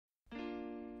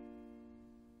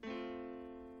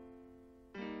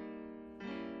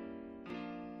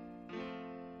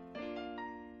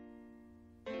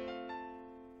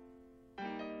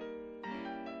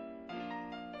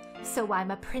So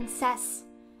I'm a princess.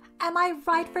 Am I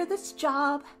right for this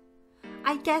job?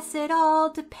 I guess it all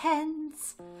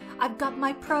depends. I've got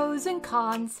my pros and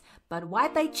cons, but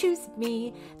why'd they choose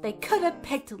me? They could have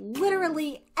picked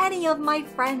literally any of my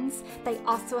friends. They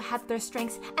also have their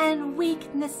strengths and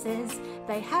weaknesses.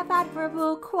 They have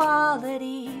admirable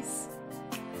qualities.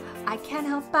 I can't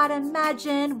help but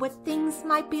imagine what things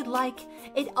might be like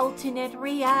in alternate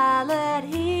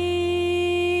realities.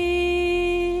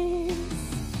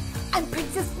 I'm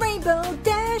Princess Rainbow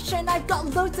Dash, and I've got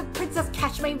loads of Princess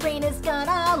Cash. My reign is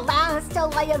gonna last till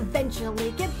I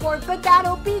eventually get bored, but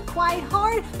that'll be quite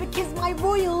hard because my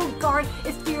royal guard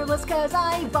is fearless, cause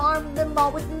I've armed them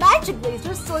all with magic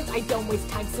laser swords. I don't waste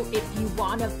time, so if you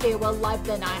wanna feel alive,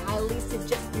 then I highly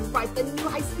suggest you ride the new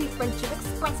high-speed Friendship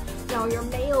Express. Now your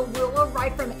mail will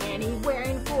arrive from anywhere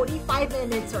in 45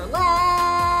 minutes or less.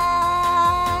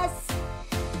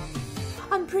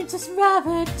 I'm Princess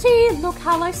Rarity, look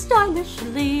how I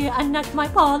stylishly enact my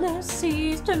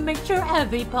policies to make sure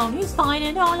every pony's fine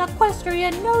and all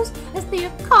equestrian knows as the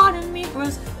economy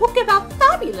grows. We'll give out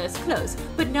fabulous clothes,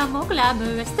 but no more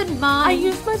glamorous than mine. I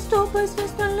use my store's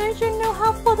installation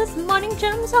know-how for this mining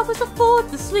gems, help us afford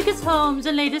the sleekest homes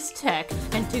and latest tech.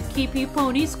 And to keep you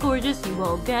ponies gorgeous, you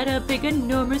will get a big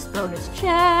enormous bonus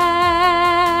check.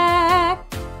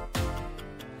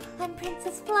 I'm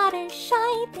Princess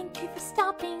Fluttershy, thank you for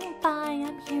stopping by.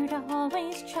 I'm here to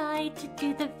always try to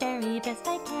do the very best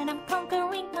I can. I'm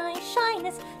conquering my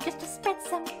shyness just to spread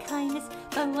some kindness,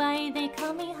 but why they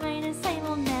call me Highness I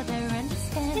will never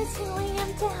understand. It's who I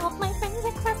am to help my friends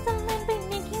across the land by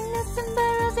making nests and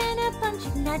burrows and a bunch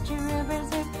of natural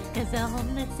reserves, cause a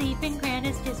home that's safe and grand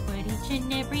is just what each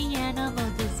and every animal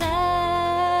deserves.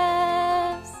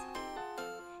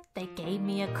 They gave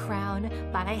me a crown,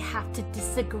 but I have to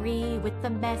disagree with the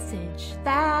message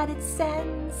that it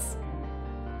sends.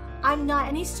 I'm not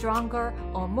any stronger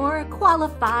or more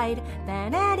qualified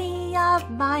than any of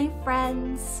my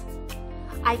friends.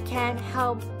 I can't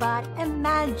help but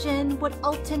imagine what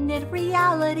alternate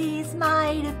realities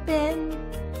might have been.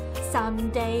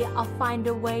 Someday I'll find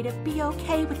a way to be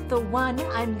okay with the one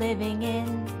I'm living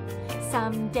in.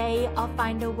 Someday I'll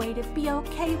find a way to be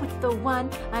okay with the one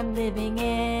I'm living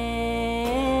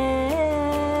in.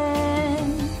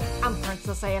 I'm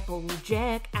Princess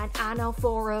Applejack, and I know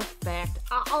for a fact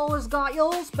I always got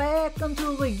yours back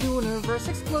until the universe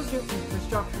explodes. Your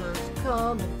infrastructure's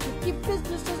coming to keep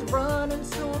businesses running,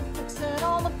 so I'm fixing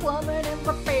all the plumbing and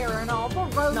repairing all the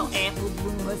roads. Now Apple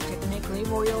Bloom is technically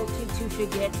royalty too. She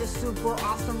gets a super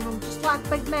awesome room just like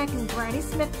Big Mac and Granny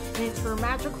Smith. And it's her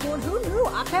magic horn, who knew?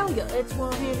 I tell you, it's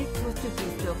one-handed twisted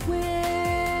to stuff with.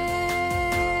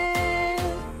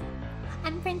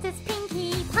 I'm Princess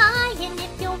Pinkie Pie, and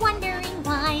if you're wondering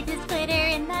why there's glitter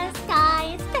in the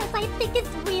sky, it's cause I think it's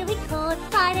really cool. It's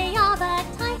Friday all the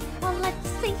time. Well,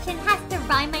 legislation has to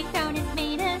rhyme. My throne is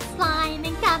made of slime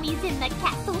and gummies in the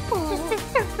castle pool. This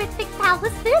is terrific.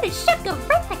 Palace food is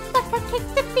sugarific. The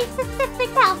cupcakes defeat specific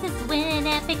houses win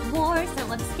epic war. So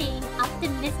I'm staying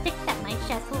optimistic that my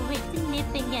chefs will raise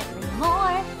significantly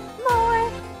more.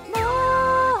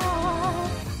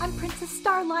 I'm Princess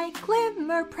Starlight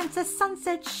Glimmer, Princess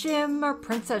Sunset Shimmer,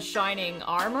 Princess Shining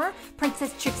Armor,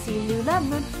 Princess Trixie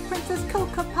Lulemon, Princess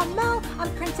Coca Pomel.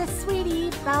 I'm Princess Sweetie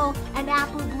Belle, and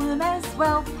Apple Bloom as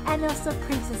well, and also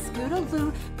Princess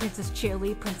Scootaloo, Princess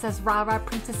Chili, Princess Rara,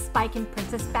 Princess Spike, and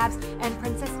Princess Babs, and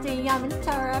Princess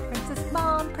Diamantara, Princess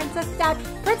Mom, Princess Dad,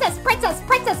 Princess.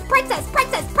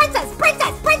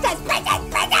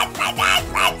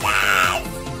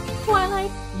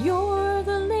 Twilight, you're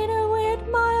the leader with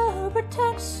my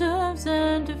protect, serves,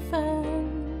 and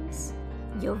defense.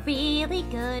 You're really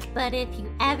good, but if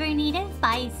you ever need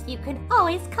advice, you can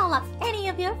always call up any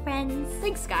of your friends.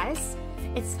 Thanks, guys.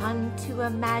 It's fun to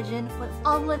imagine what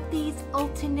all of these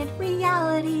alternate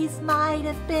realities might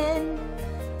have been.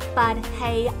 But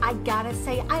hey, I gotta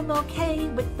say I'm okay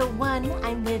with the one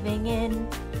I'm living in.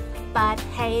 But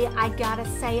hey, I gotta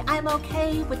say I'm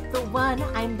okay with the one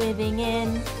I'm living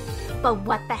in. But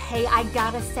what the hey, I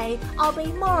gotta say, I'll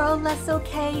be more or less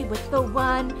okay with the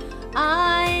one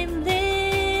I'm living in.